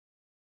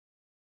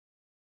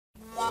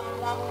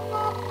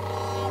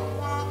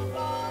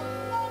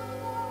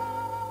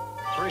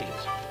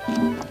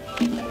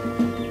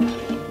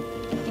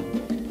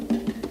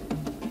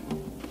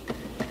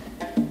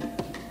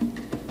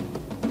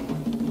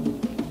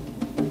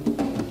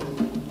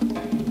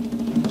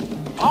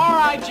All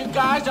right, you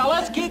guys, now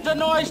let's keep the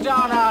noise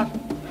down out.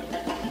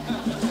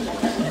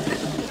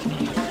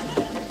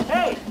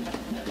 Hey!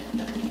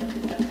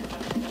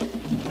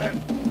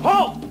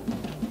 Halt!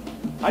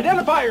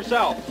 Identify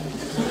yourself!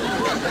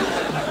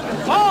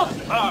 Halt!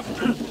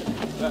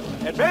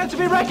 Advance to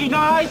be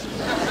recognized!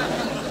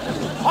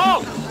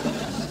 Halt!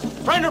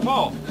 Friend or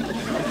foe?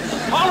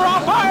 All are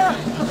on fire!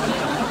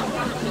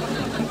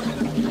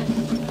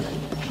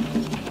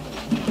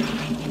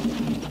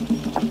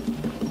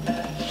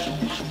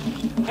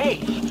 Hey,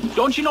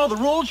 don't you know the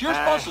rules? You're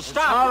supposed to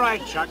stop. It's all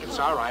right, Chuck. It's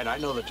all right. I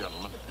know the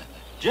gentleman.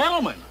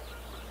 Gentlemen!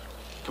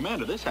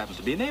 Commander, this happens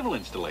to be a naval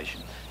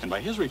installation. And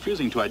by his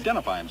refusing to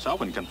identify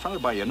himself when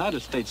confronted by a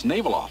United States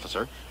naval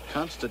officer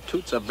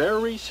constitutes a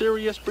very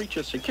serious breach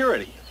of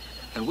security.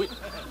 And we...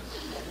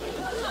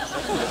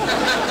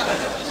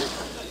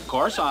 Of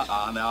course,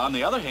 on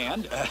the other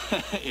hand,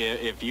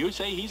 if you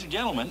say he's a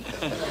gentleman...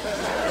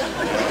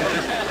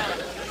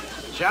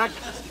 Chuck,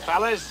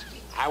 fellas,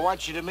 I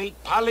want you to meet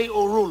Pali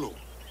Urulu.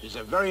 He's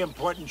a very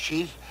important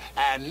chief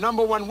and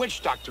 #1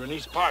 witch doctor in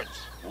these parts.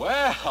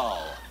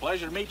 Well,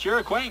 pleasure to meet your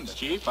acquaintance,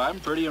 Chief.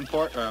 I'm pretty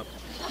important.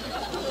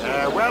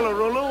 Well,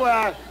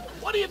 Urulu,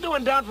 what are you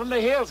doing down from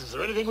the hills? Is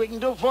there anything we can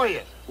do for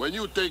you? When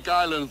you take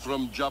island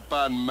from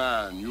Japan,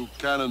 man, you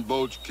cannon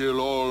boats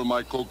kill all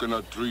my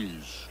coconut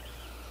trees.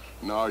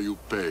 Now you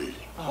pay.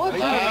 Hold it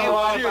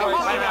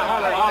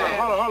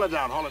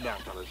down,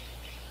 fellas.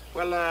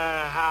 Well,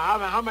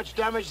 how much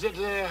damage did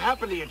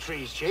happen to your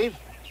trees, Chief?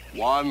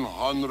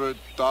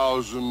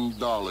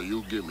 $100,000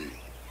 you give me.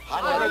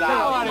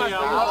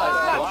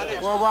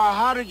 Well,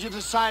 how did you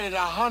decide at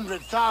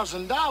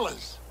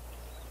 $100,000?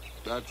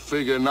 That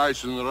figure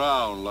nice and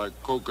round like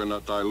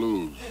coconut I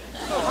lose.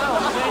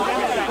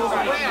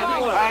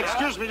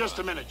 Excuse me just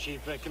a minute,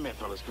 Chief. Come here,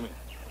 fellas, come here.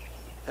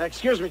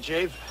 Excuse me,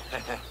 Chief.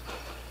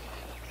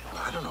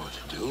 I don't know what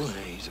to do.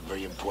 He's a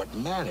very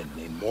important man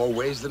in more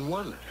ways than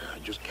one. I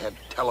just can't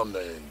tell him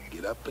to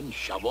get up and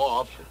shove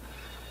off.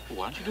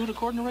 Why don't you do it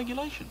according to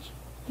regulations?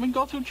 I mean,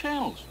 go through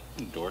channels.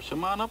 Endorse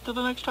him on up to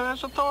the next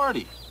highest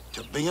authority.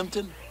 To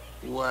Binghamton?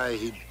 Why,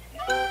 he'd...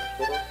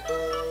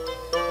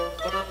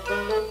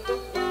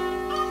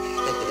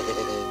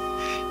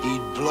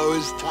 he'd blow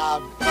his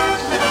top.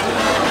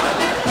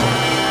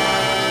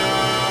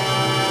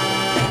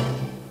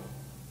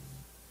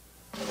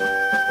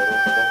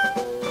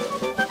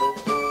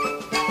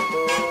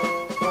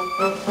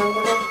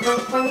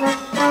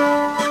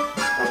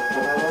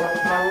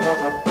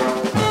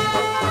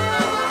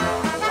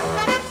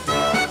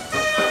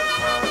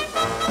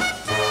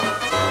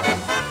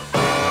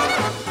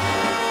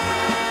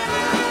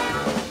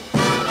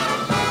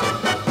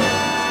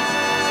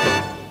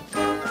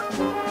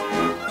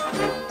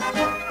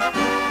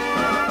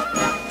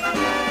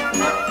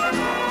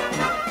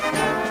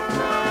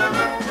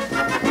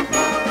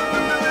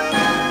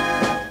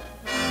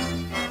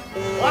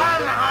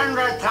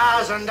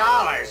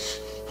 100,000.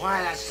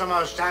 Why, that's the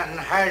most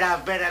unheard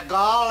of bit of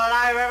gall that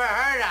I've ever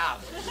heard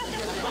of.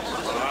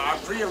 Our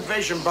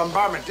pre-invasion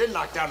bombardment did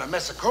knock down a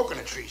mess of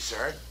coconut trees,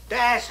 sir.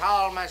 This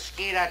whole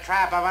mosquito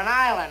trap of an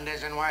island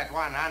isn't worth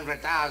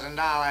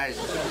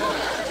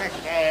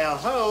 $100,000. Hale,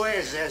 who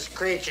is this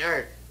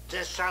creature? Is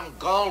this some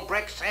gold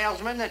brick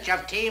salesman that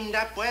you've teamed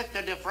up with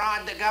to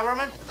defraud the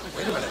government?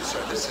 Wait a minute,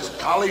 sir. This is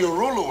Pali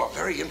Urulu, a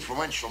very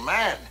influential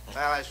man.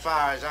 Well, as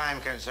far as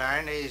I'm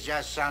concerned, he's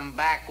just some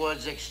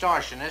backwoods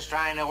extortionist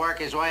trying to work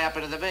his way up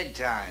into the big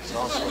time. He's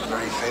also a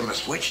very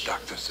famous witch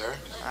doctor, sir.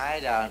 I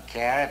don't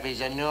care if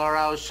he's a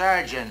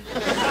neurosurgeon.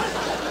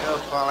 You'll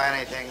pull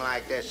anything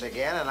like this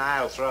again, and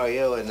I'll throw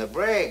you in the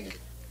brig.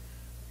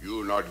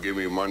 You not give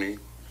me money?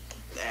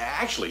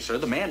 Actually, sir,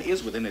 the man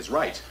is within his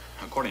rights,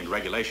 according to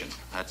regulations.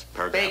 That's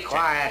paragraph 10. Be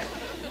quiet.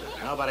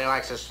 Nobody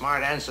likes a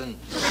smart ensign.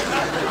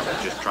 I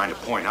was just trying to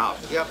point out.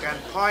 You can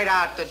point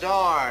out the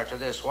door to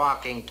this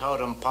walking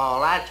totem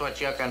pole. That's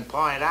what you can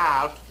point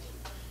out.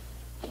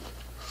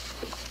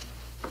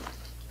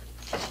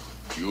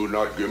 You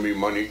not give me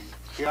money?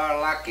 You're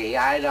lucky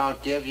I don't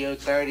give you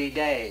 30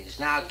 days.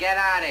 Now get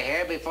out of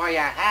here before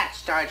your hat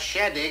starts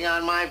shedding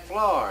on my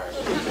floor.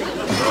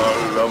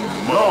 No,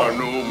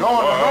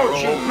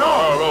 Chief,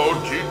 no.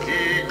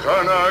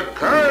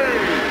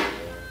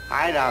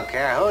 I don't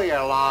care who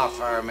your law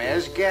firm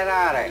is. Get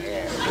out of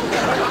here.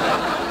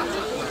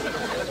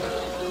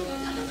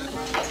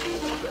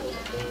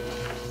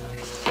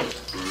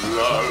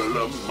 La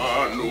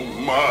manu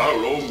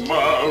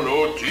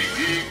malo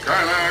tiki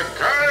kana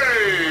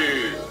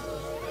kai.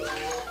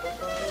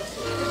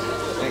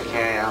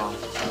 McHale,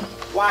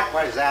 what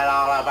was that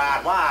all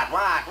about? What?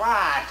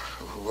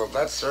 Well,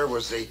 that, sir,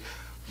 was the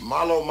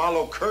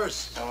Malo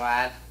curse.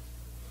 What?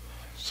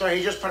 Sir,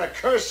 he just put a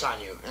curse on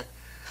you.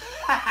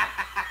 I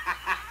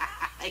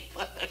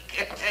put a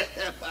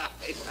curse on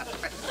you.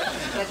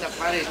 That's the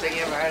first funniest thing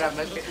you ever heard of,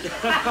 mister.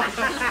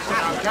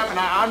 Captain,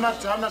 I'm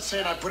not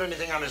saying I put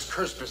anything on his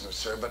curse business,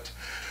 sir, but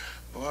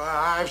well,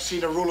 I've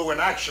seen a Rulu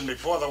in action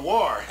before the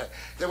war.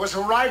 There was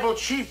a rival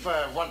chief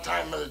one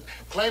time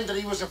claimed that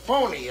he was a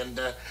phony, and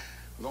the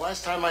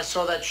last time I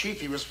saw that chief,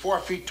 he was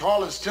 4 feet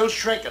tall and still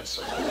shrinking,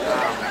 sir. Oh,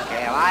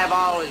 McHale, I've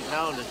always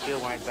known that you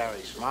weren't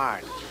very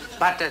smart.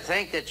 But to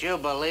think that you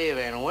believe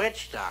in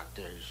witch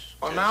doctors...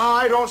 Well, now,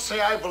 I don't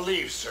say I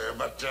believe, sir,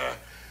 but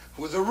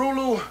with the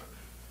Rulu,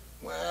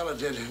 well,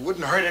 it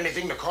wouldn't hurt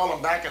anything to call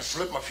him back and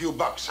slip him a few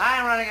bucks.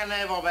 I'm running a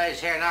naval base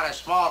here, not a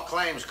small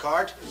claims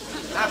court.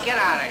 Now get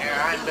out of here,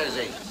 I'm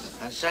busy.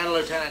 And send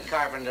Lieutenant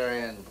Carpenter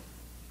in.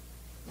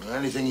 Well,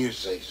 anything you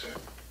say, sir.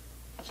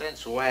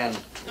 Since when?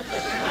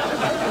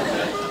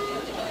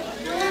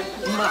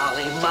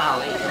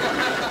 Molly.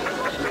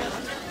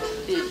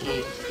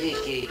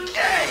 Icky.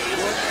 Hey!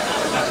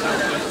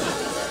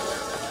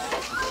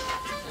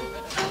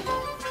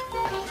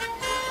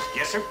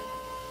 Yes, sir?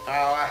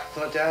 Oh,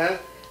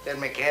 Lieutenant, did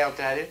McHale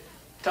tell you?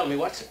 Tell me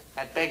what, sir?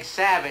 That big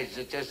savage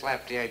that just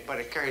left here, he put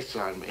a curse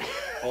on me.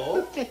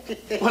 Oh?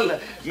 Well,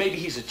 maybe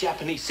he's a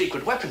Japanese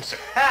secret weapon, sir.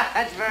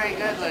 That's very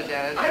good,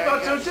 Lieutenant. I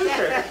thought so too,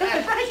 sir.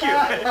 Thank you.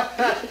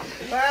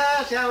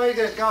 Well, shall we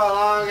just go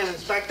along and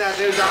inspect that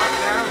new dock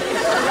now?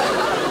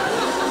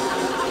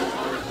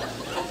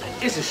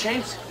 It's a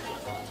shame, sir.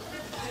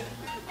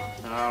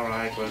 All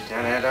right,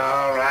 Lieutenant,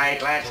 all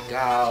right, let's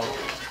go.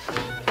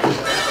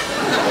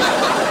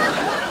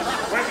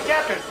 Where's the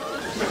captain?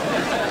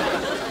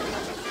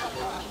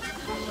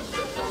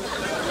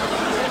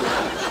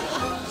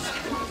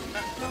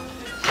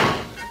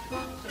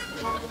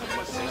 I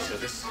must say, sir,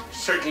 this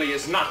certainly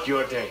is not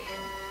your day.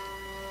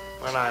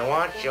 When I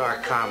want your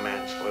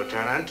comments,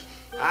 Lieutenant,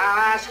 I'll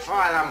ask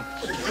for them.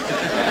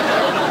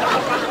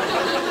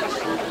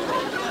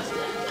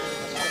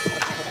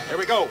 Here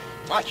we go.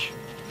 Watch.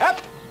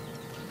 Up.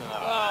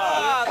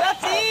 Ah,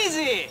 that's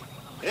easy.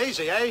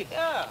 Easy, eh?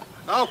 Yeah.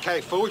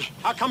 Okay, Fooge.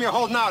 How come you're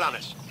holding out on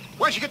us?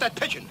 Where'd you get that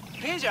pigeon?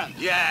 Pigeon.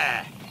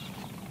 Yeah.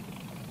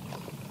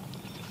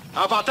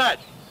 How about that?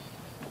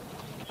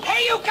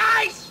 Hey, you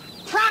guys!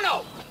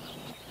 Pronto!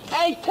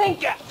 Hey,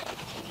 Tinker!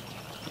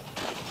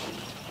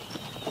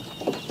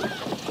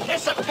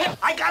 It's a pip.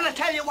 I gotta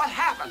tell you what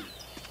happened.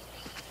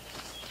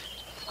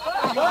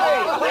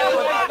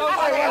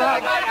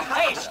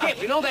 Hey,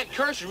 Skip, you know that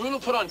curse Rulu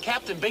put on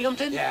Captain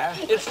Binghamton? Yeah?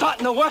 It's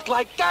starting to work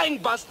like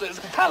gangbusters.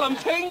 Tell him,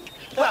 Tink.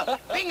 Well,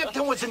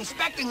 Binghamton was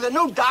inspecting the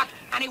new dock,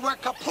 and he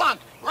worked kaplunk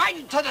right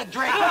into the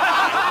drain.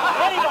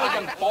 Anybody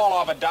can fall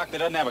off a dock that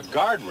doesn't have a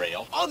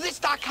guardrail. Oh, this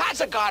dock has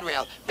a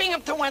guardrail.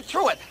 Binghamton went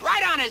through it,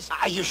 right on his...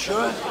 Are you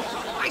sure?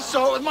 I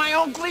saw it with my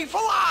own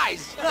gleeful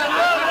eyes.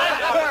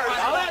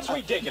 Now, that's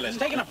ridiculous.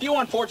 Taking a few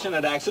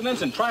unfortunate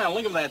accidents and trying to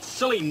link them to that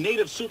silly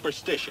native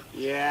superstition.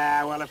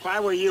 Yeah, well, if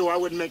I were you, I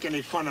wouldn't make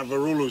any fun of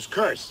Varulu's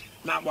curse.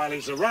 Not while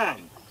he's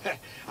around.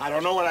 I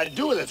don't know what I'd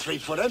do with a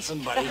 3-foot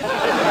ensign, buddy.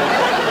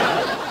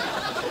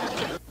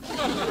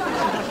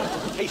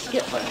 Hey,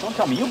 Skip, don't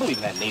tell me you believe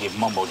in that native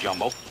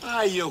mumbo-jumbo.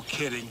 Are you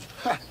kidding?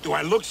 Do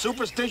I look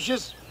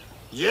superstitious?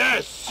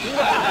 Yes!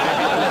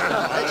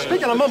 Hey,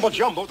 speaking of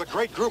mumbo-jumbo, the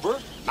great Gruber,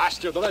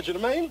 master of the Legend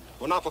of Maine,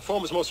 will now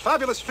perform his most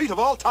fabulous feat of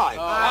all time.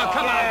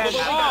 Come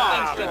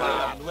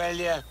on, Will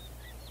you?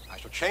 I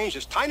shall change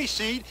this tiny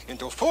seed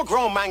into a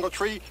full-grown mango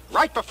tree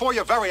right before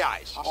your very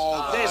eyes.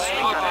 Oh, this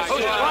A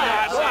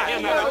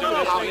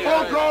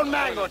full-grown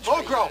mango tree.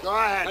 Full-grown. Go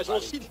ahead. Might as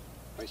well seed.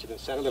 Place it and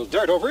sand a little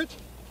dirt over it.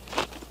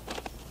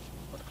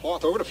 Put a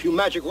cloth over it, a few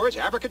magic words,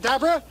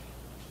 abracadabra.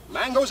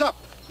 Mango's up.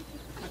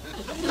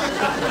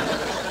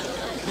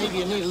 Maybe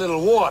you need a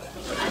little water.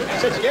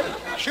 That's it, Skip.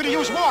 Should have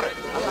used water.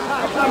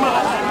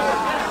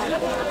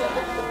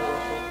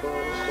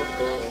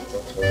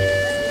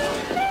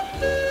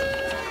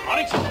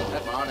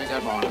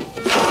 Good morning.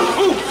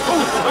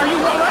 Are you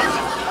all right?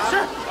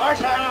 Sir? All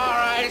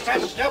right, it's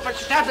that stupid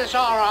stuff that's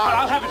all wrong.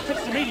 I'll have it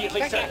fixed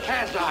immediately, Take sir. your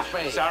hands off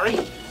me. Sorry?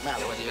 What's the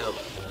matter with you?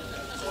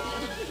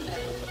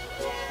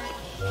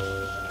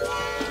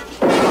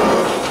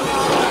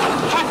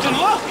 Captain,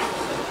 look!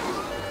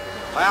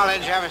 Well,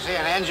 did you ever see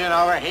an engine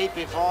overheat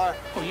before?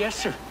 Oh, yes,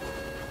 sir.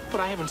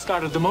 But I haven't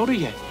started the motor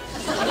yet.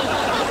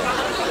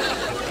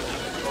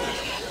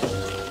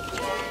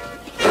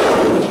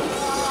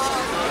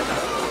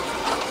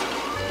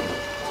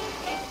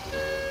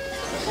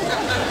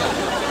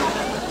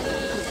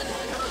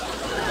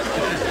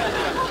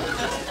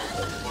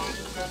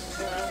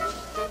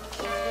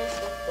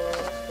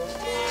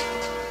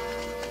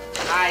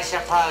 I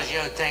suppose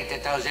you think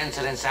that those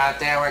incidents out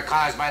there were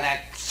caused by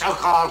that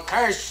so-called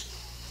curse?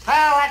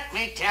 Well, let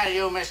me tell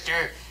you,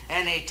 mister,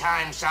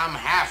 anytime some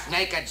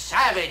half-naked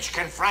savage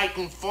can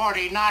frighten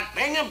 40-knot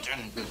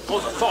Binghamton. Well,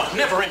 the thought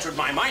never entered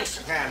my mind,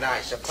 sir. And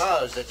I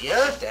suppose that you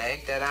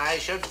think that I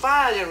should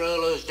file your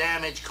Rulu's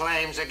damage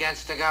claims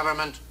against the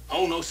government.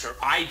 Oh, no, sir.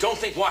 I don't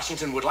think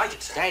Washington would like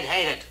it, sir. They'd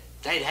hate it.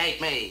 They'd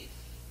hate me.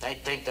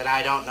 They'd think that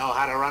I don't know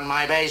how to run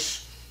my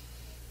base.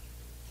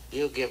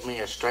 You give me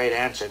a straight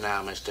answer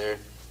now, mister.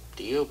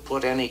 Do you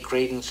put any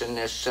credence in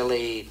this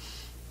silly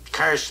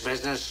curse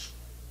business?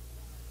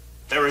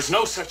 There is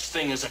no such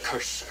thing as a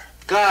curse, sir.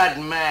 Good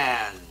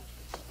man.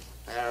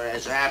 There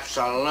is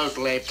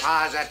absolutely,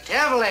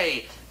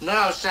 positively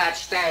no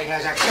such thing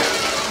as a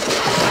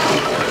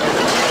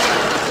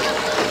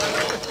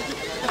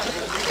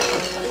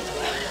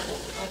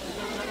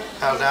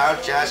Well,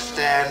 don't just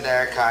stand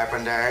there,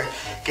 Carpenter.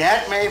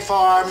 Get me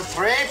Form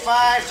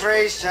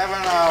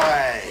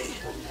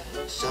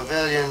 353708.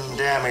 Civilian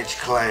damage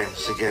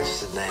claims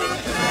against the Navy.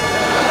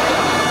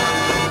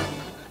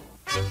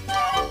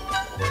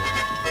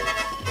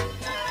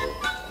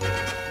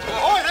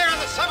 Ahoy there on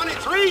the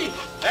 73!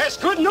 There's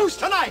good news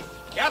tonight.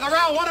 Gather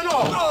round one and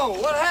all. Oh,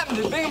 what happened?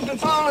 Did Binghamton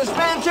fall on his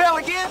fantail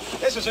again?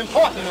 This is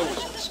important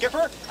news.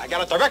 Skipper, I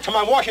got it direct from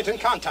my Washington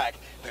contact.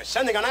 They're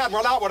sending an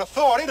admiral out with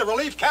authority to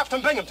relieve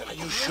Captain Binghamton. Are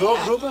you sure,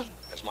 Gruber?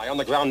 Has my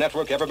underground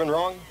network ever been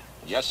wrong?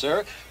 Yes,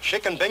 sir.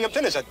 Chicken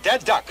Binghamton is a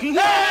dead duck. Wait a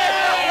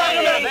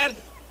minute, man.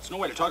 There's no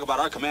way to talk about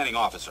our commanding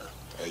officer.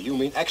 You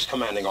mean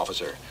ex-commanding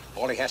officer.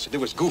 All he has to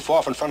do is goof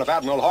off in front of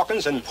Admiral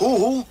Hawkins and...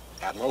 Who?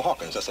 Admiral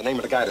Hawkins. That's the name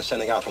of the guy they're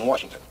sending out from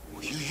Washington.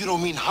 You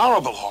don't mean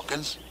Horrible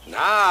Hawkins?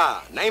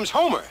 Nah, name's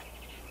Homer.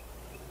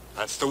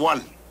 That's the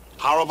one.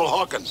 Horrible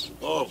Hawkins.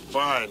 Oh,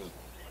 fine.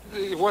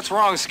 What's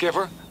wrong,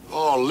 Skipper?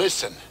 Oh,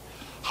 listen.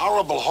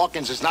 Horrible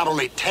Hawkins is not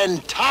only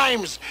 10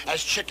 times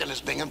as chicken as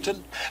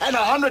Binghamton, and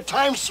 100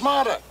 times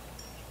smarter.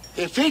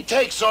 If he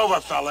takes over,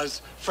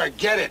 fellas,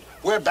 forget it.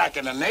 We're back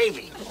in the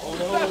Navy.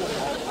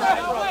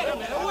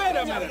 Wait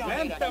a minute,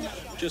 man.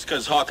 Just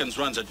because Hawkins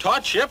runs a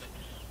taut ship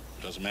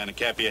doesn't mean it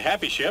can't be a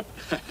happy ship.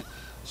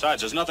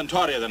 Besides, there's nothing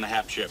taughtier than a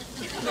half ship.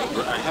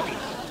 Happy.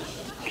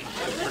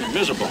 Pretty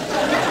miserable.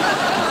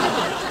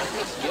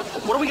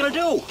 What are we going to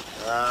do?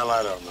 Well,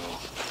 I don't know.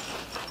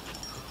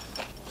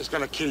 It's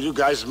going to kill you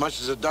guys as much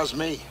as it does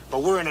me.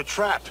 But we're in a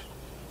trap.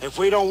 If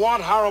we don't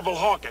want Horrible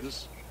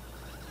Hawkins,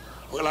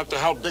 we'll have to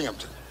help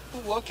Binghamton.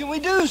 What can we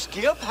do,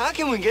 Skip? How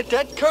can we get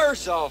that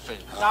curse off him?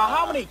 Now,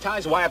 how many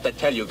times do I have to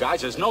tell you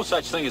guys there's no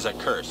such thing as a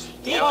curse?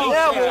 Well,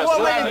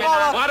 what way you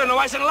got? I don't know.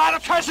 I said a lot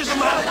of curses in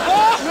my life.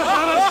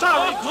 I'm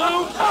sorry,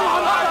 Glue.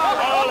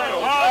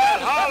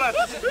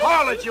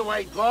 Haul it, you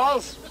eight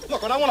balls.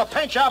 Look, when I want a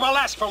paint job, I'll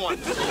ask for one.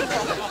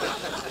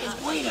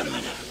 Wait a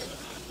minute.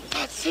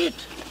 That's it.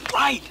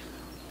 Right.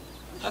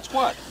 That's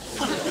what?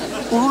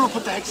 Urulu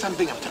put the hex on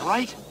Binghamton,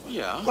 right?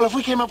 Yeah. Well, if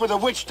we came up with a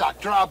witch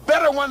doctor, a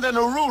better one than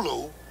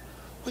Urulu,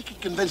 we could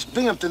convince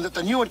Binghamton that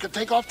the new one could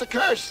take off the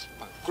curse.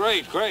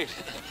 Great, great.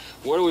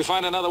 Where do we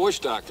find another witch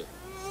doctor?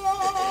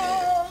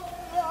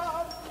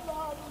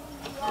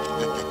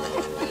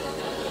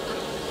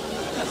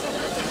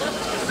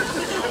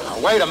 Now,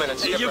 wait a minute,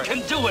 Skipper. You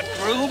can do it,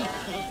 Groob.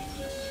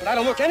 But I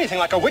don't look anything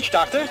like a witch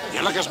doctor.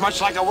 You look as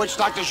much like a witch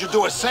doctor as you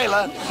do a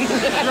sailor.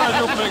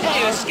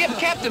 Hey, Skip,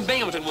 Captain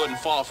Binghamton wouldn't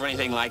fall for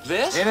anything like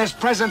this. In his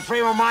present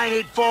frame of mind,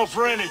 he'd fall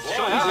for anything.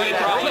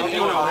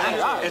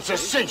 It's a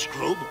cinch,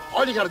 Groob.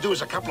 All you gotta do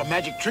is a couple of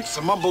magic tricks,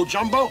 some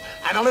mumbo-jumbo,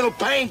 and a little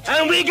paint.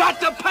 And we got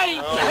the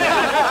paint!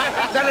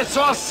 Then it's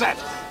all set.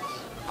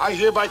 I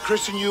hereby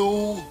christen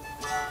you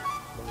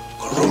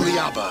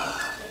Guruliaba,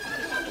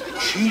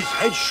 chief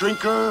head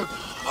shrinker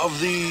of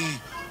the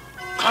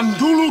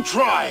Kandulu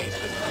tribe.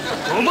 I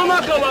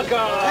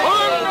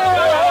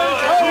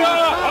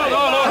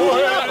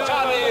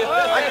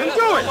can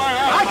do it! I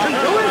can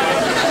do it!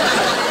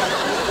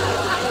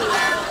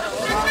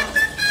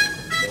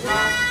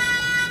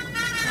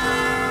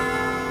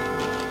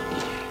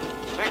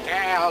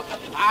 McHale,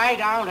 I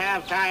don't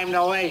have time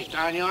to waste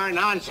on your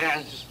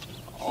nonsense.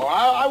 Oh,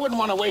 I wouldn't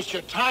want to waste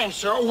your time,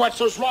 sir. Oh, what's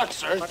those rocks,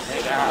 sir?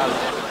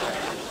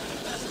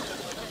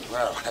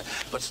 Well,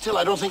 but still,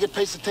 I don't think it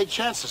pays to take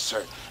chances,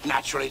 sir.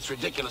 Naturally, it's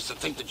ridiculous to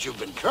think that you've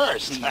been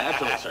cursed.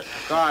 Naturally, sir.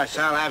 Of course,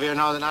 I'll have you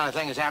know that not a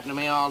thing has happened to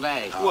me all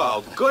day.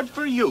 Well, good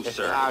for you,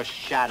 sir. Now,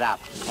 shut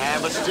up.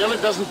 But still,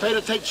 it doesn't pay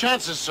to take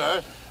chances,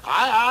 sir.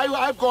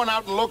 I've gone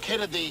out and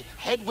located the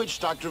head witch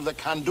doctor of the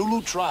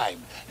Kandulu tribe.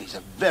 He's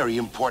a very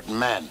important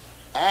man.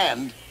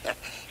 And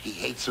he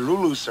hates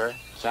Urulu, sir.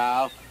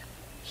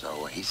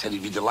 So he said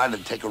he'd be delighted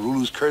to take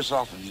Urulu's curse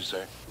off of you,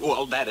 sir.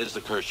 Well, that is the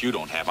curse you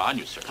don't have on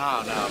you, sir.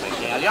 Oh, no,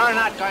 McHale. You're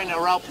not going to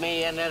rope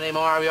me in any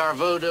more of your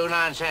voodoo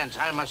nonsense.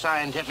 I'm a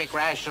scientific,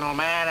 rational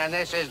man, and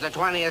this is the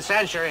 20th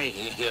century.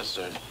 Yes,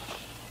 sir.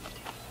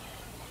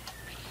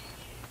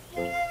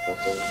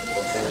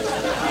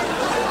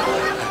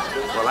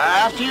 Well,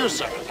 after you,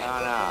 sir.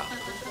 No.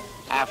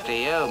 After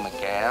you,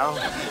 McHale.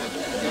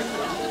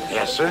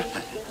 Yes, sir.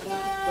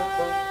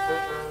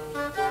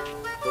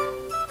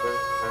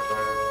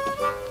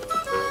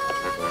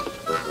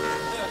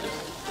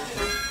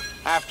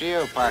 After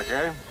you,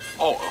 Parker.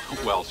 Oh,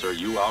 well, sir,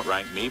 you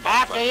outrank me.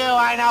 After you,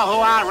 I know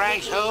who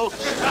outranks who.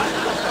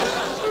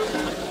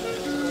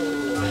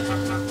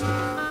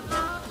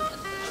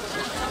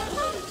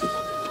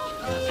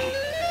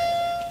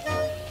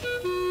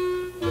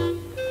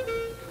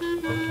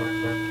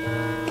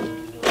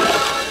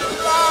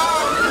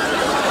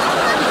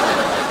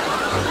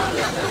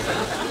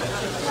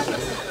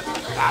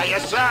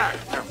 Yes, sir.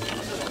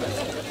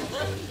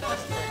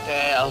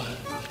 Hale,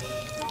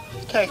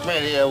 take me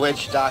to your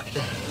witch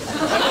doctor.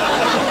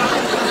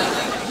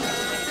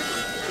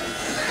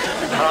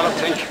 Oh, look,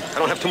 Tink, I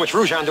don't have too much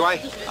rouge on, do I?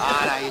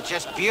 Oh, no, you're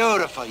just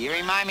beautiful. You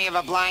remind me of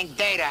a blind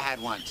date I had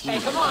once. Hey,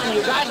 come on,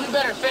 you guys. We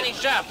better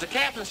finish up. The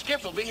captain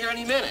Skip will be here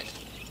any minute.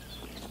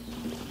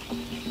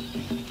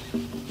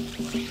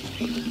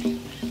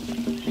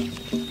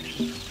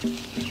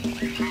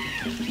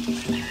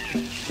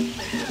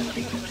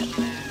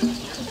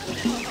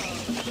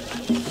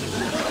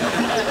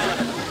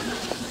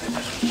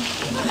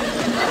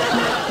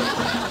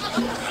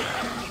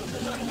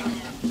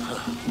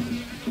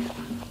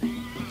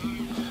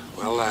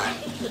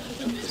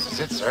 This is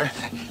it, sir.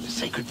 The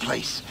sacred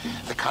place.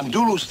 The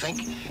Kondulus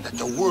think that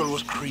the world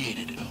was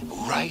created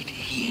right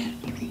here.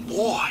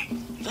 Boy,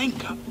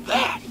 think of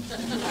that.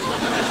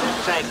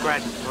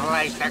 Sacred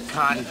place, the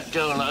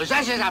Kondulus.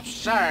 This is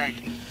absurd.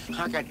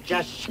 I could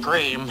just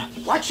scream.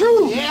 What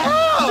you? Yeah.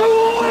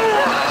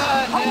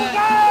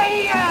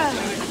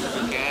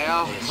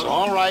 Hale. It's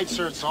all right,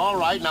 sir. It's all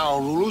right. Now,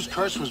 Rulu's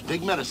curse was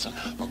big medicine.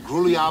 But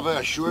Gruliaba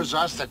assures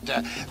us that,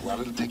 well,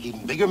 it'll take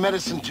even bigger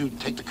medicine to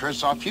take the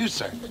curse off you,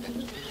 sir.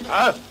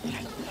 Huh?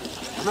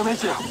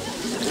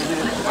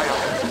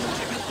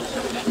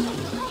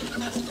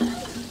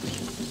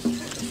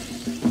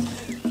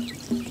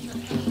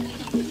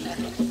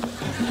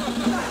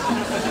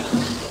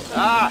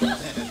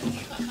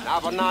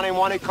 Nabanani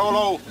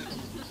Wanikolo.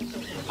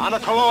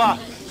 Anakoloa.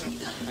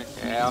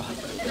 Hale.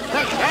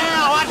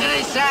 Hale, what did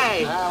he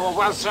say?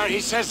 Well, sir,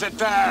 he says that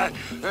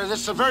this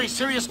is a very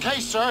serious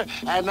case, sir,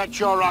 and that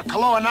your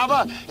Kaloa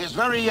Naba is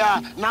very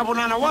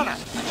Nabunanawana.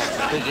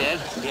 He did?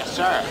 Yes,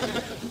 sir.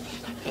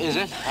 Is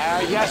it?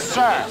 Yes,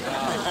 sir.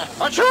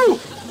 Achoo!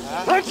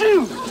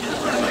 Achoo!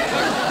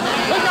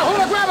 Take a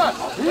hula grabber!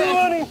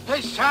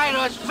 He's trying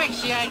to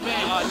asphyxiate me.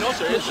 No,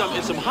 sir. It's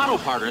some Hano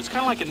powder. It's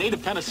kind of like a native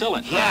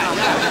penicillin. Yeah.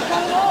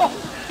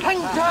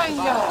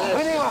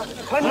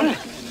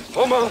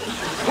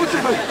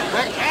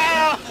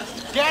 McHale,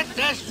 get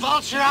this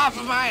vulture off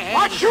of my head.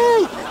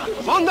 Achoo!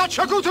 Monda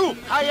Chakutu!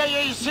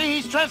 You see,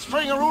 he's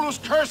transferring Arulu's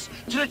curse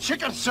to the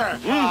chicken, sir.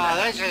 Oh,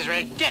 this is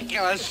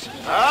ridiculous.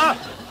 Huh?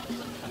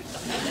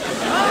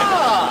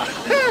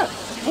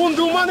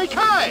 Fundu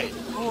Manikai!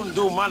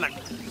 Fundu Manik.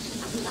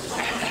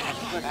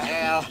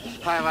 Hale,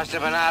 I must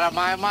have been out of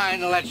my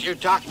mind to let you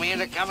talk me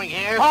into coming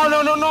here. Oh,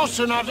 no,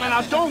 sir. Now,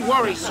 don't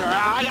worry, sir.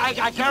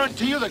 I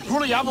guarantee you that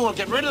Gruliaba will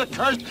get rid of the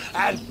curse,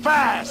 and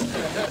fast.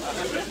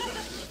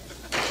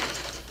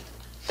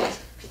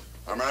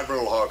 I'm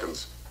Admiral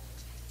Hawkins.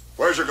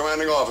 Where's your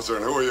commanding officer,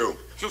 and who are you?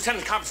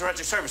 Lieutenant Comstock at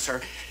your service,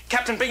 sir.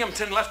 Captain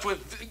Binghamton left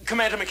with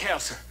Commander McHale,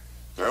 sir.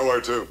 Yeah,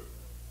 where to?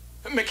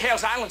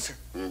 McHale's Island, sir.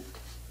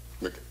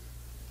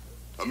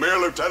 A mere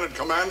lieutenant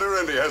commander,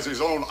 and he has his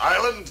own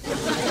island?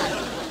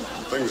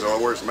 Things are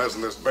a worse mess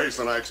in this base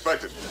than I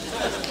expected.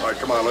 All right,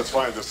 come on, let's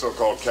find this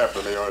so-called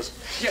captain of yours.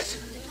 Yes, sir.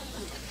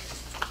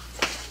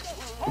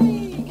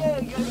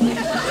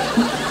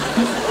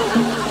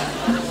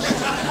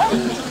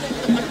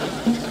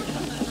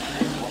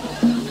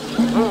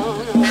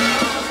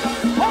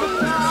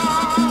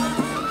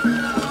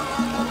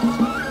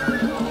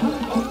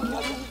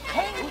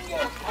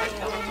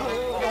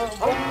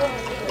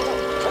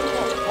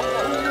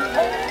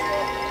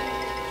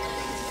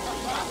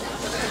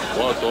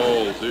 What's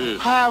all this?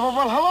 Well,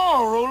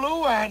 hello,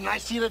 Rulu.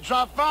 Nice of you to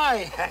drop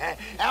by.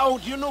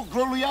 Do you know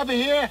Gruliaba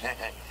here?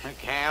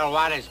 McHale,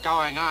 what is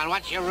going on?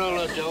 What's your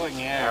ruler doing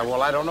here?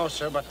 Well, I don't know,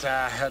 sir, but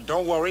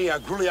don't worry.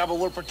 Gruliaba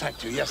will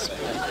protect you. Yes, sir.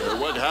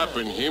 What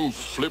happened? Him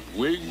flip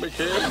wig,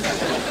 McHale?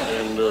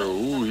 And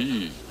who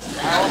he?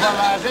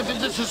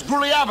 This is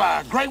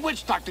Gruliaba, great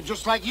witch doctor,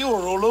 just like you,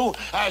 Rulu.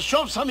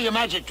 Show him some of your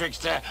magic tricks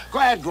there. Go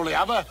ahead,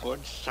 Gruliaba.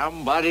 Would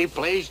somebody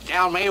please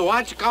tell me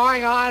what's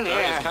going on here?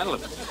 It's kind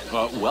of,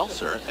 well,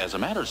 sir, as a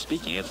matter of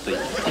speaking, it's the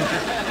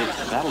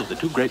battle of the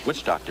two great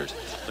witch doctors.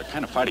 They're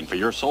kind of fighting for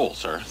your soul,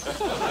 sir.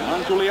 Come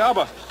on,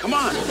 Juliaba. Come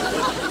on.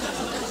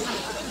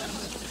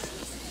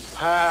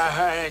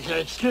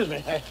 Excuse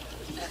me.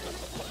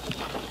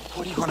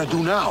 What are you gonna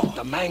do now?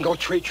 The mango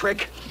tree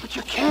trick? But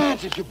you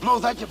can't. If you blow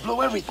that, you blow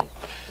everything.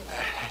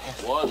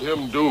 What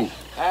him do?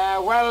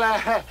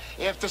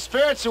 If the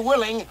spirits are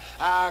willing,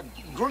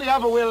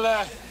 Gruliaba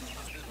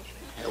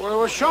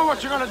will show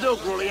what you're gonna do,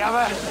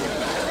 Gruliaba.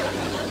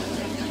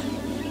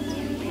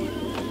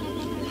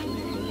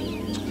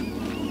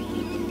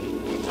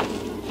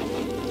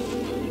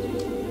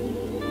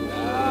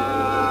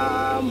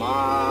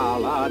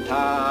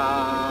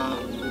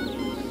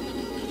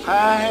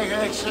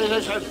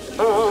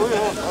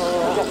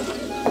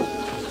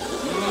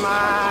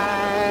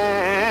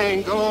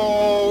 Mangoes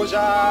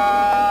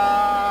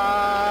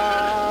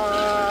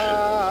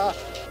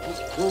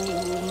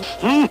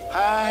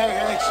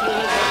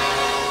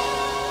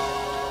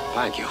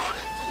Thank you.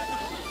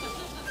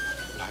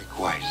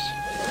 Likewise.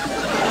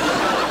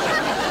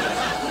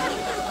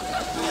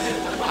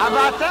 How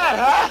about that,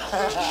 huh?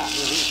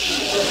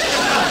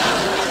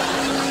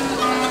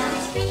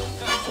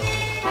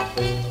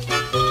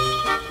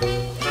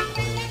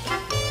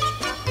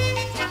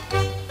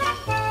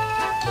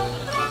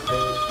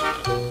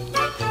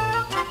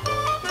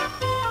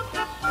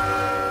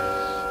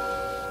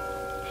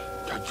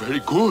 That's very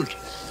good.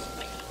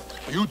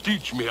 You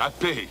teach me, I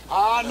pay.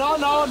 No,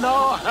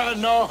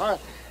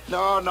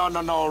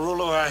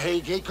 Rulu.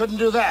 He couldn't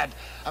do that.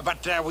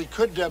 But we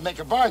could make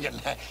a bargain.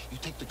 You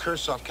take the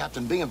curse off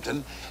Captain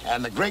Binghamton,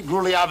 and the great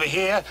Ruley over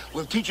here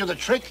will teach you the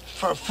trick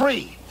for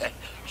free.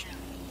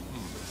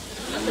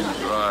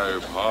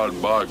 Drive, hard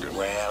bargain.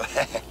 Well...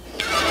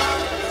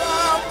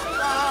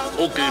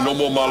 Okay, no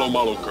more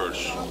malo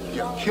curse.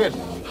 You're kidding.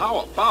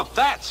 How about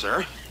that,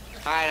 sir?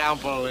 I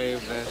don't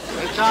believe this.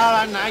 It's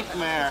all a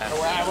nightmare.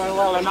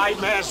 Well, the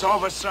nightmare's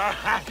over, sir.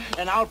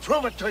 And I'll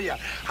prove it to you.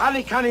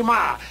 Honey, Connie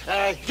Ma,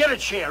 get a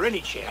chair,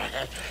 any chair.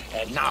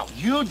 And now,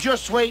 you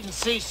just wait and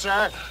see,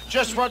 sir,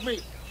 just what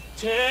we...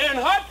 Tin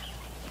Hut!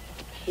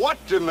 What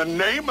in the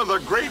name of the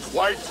Great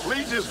White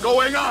Fleet is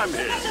going on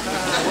here?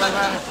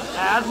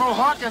 Admiral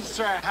Hawkins,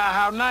 sir.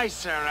 How nice,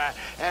 sir.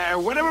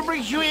 Whatever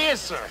brings you here,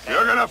 sir.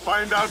 You're gonna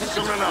find out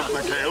soon enough,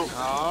 McHale.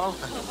 Oh?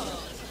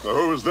 So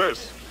who's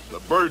this? The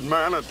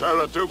Birdman at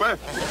Taratuba?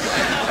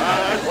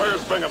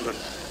 Where's Binghamton?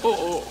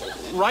 Oh,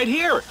 right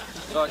here.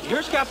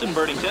 Here's Captain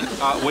Birdington.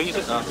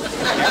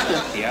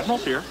 Captain, the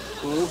Admiral's here.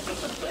 Who?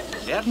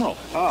 The Admiral.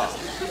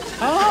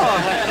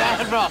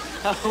 Admiral.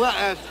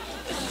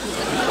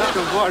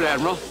 Welcome aboard,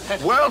 Admiral.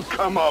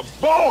 Welcome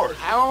aboard!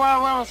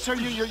 Well, sir,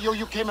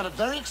 you came at a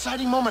very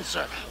exciting moment,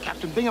 sir.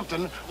 Captain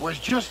Binghamton was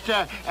just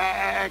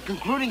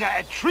concluding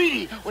a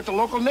treaty with the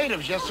local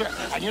natives, yes, sir.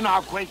 And you know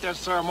how quaint their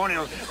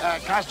ceremonial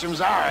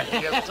costumes are,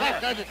 yes, sir.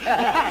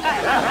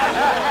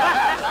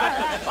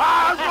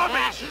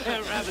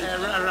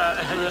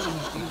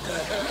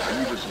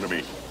 You listen to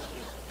me.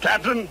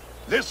 Captain,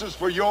 this is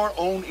for your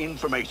own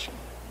information.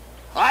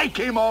 I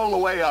came all the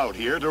way out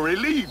here to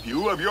relieve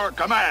you of your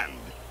command,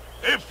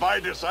 if I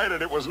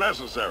decided it was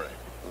necessary.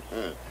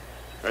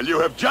 And you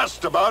have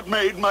just about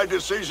made my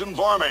decision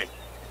for me.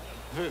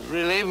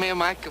 Relieve me of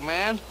my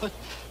command?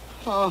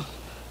 Oh,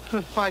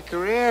 my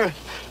career,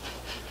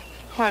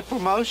 my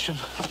promotion.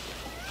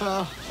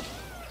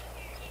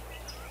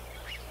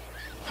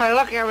 Hey,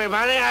 look,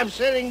 everybody, I'm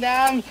sitting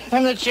down,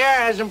 and the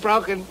chair hasn't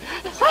broken.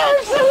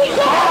 I'm sitting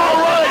down! All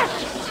right!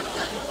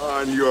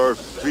 On your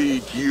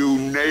feet, you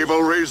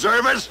naval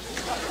reservist.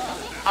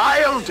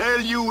 I'll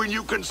tell you when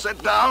you can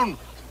sit down.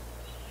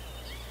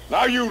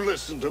 Now you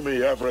listen to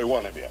me, every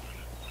one of you.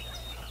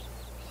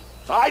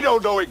 I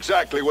don't know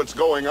exactly what's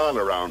going on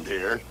around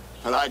here,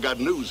 and I got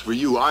news for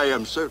you. I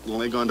am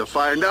certainly going to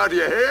find out,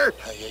 you hear?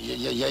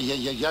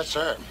 Yes,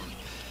 sir.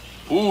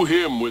 Who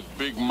him with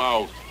big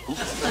mouth?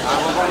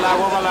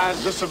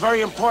 This is a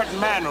very important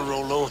man,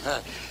 Rulu.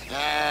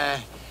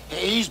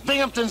 He's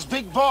Binghamton's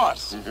big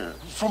boss.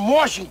 From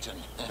Washington.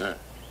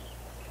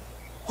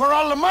 Where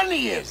all the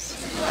money is.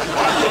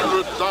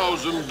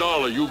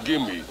 $100,000 you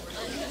give me.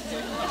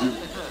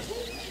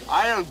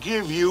 I'll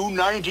give you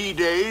 90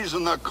 days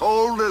in the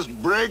coldest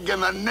brig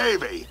in the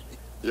Navy.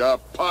 You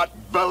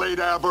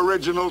pot-bellied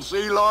aboriginal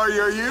sea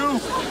lawyer,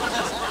 you.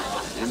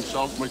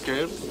 Insult,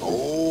 McHale?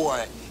 Oh,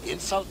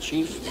 insult,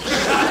 Chief.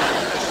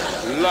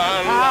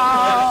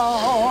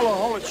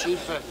 Hold it, Chief.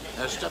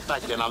 Step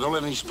back there now. Don't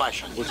let any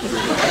splashing. What's the deal?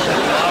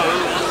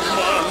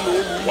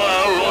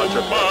 Well,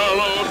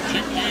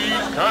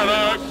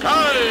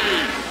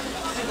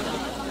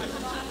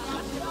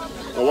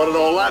 what did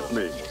all that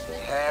mean?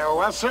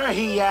 Well, sir,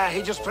 he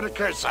just put a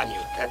curse on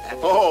you.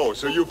 Oh,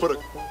 so you put a...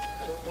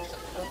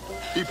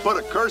 He put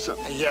a curse on...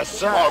 Yes,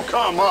 sir. Oh,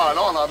 come on.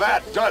 Oh, now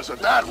that does it.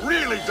 That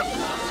really does...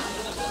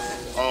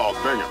 Oh,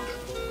 Binghamton.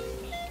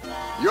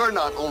 You're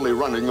not only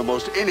running the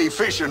most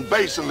inefficient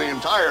base in the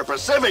entire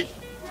Pacific,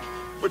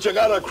 but you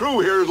got a crew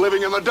here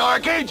living in the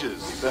Dark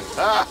Ages.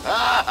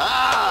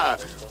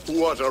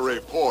 What a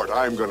report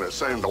I'm going to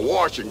send to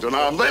Washington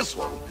on this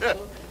one.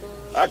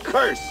 A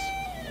curse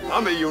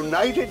on the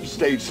United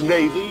States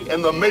Navy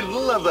in the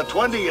middle of the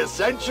 20th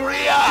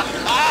century?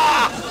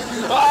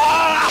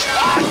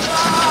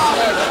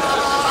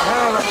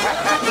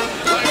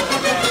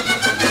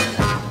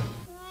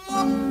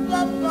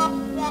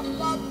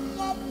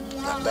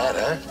 Not bad,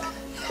 huh?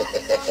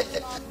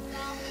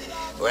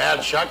 Well,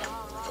 Chuck,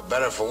 for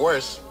better or for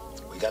worse,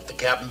 we got the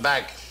captain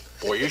back.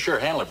 Boy, you sure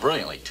handle it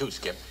brilliantly, too,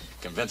 Skip.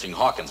 Convincing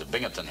Hawkins that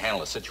Binghamton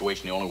handled the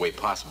situation the only way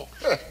possible.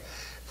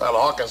 Well,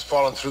 Hawkins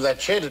falling through that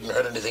chair didn't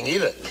hurt anything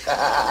either.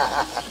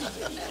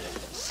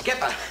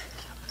 Skipper,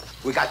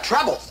 we got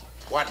trouble.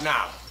 What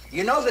now?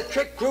 You know the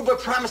trick Gruber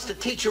promised to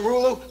teach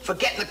Arulu for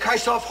getting the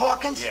curse off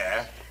Hawkins?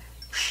 Yeah.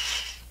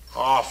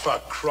 Oh, for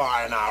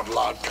crying out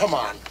loud. Come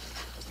on.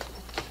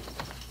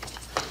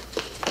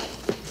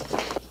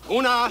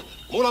 Una,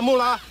 mula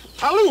mula,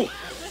 talu.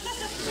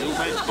 You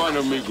make fun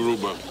of me,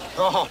 Gruber.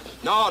 Oh,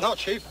 no,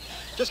 Chief.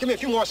 Just give me a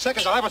few more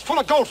seconds. I'll have it full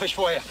of goldfish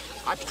for you.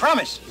 I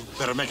promise.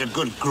 Better make it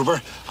good,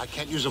 Gruber. I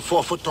can't use a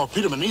 4-foot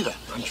torpedo man either.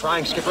 I'm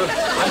trying, Skipper.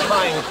 I'm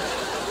trying.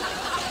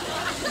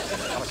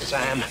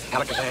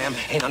 Alakazam,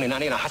 hey, nani,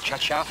 and a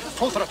ha-cha-cha.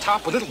 Full to the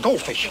top with little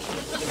goldfish.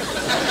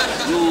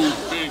 You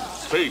big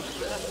fake.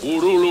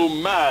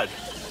 Urulu mad.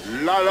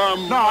 La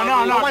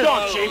No,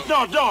 don't, Chief.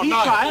 No, don't.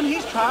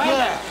 He's trying.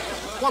 Yeah.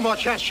 One more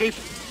chance, Chief.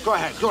 Go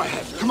ahead.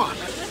 Come on.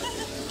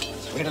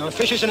 Three little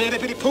fishes in a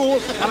bitty pool.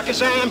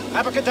 Alakazam,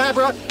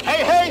 abracadabra.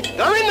 Hey, hey,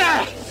 they're in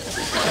there!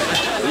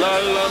 La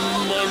la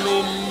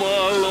malo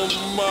malo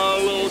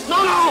malo.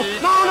 No,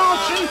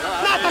 Chief!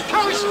 Not the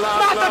curse!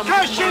 Not the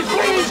curse, Chief,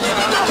 please!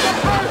 Not the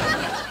curse!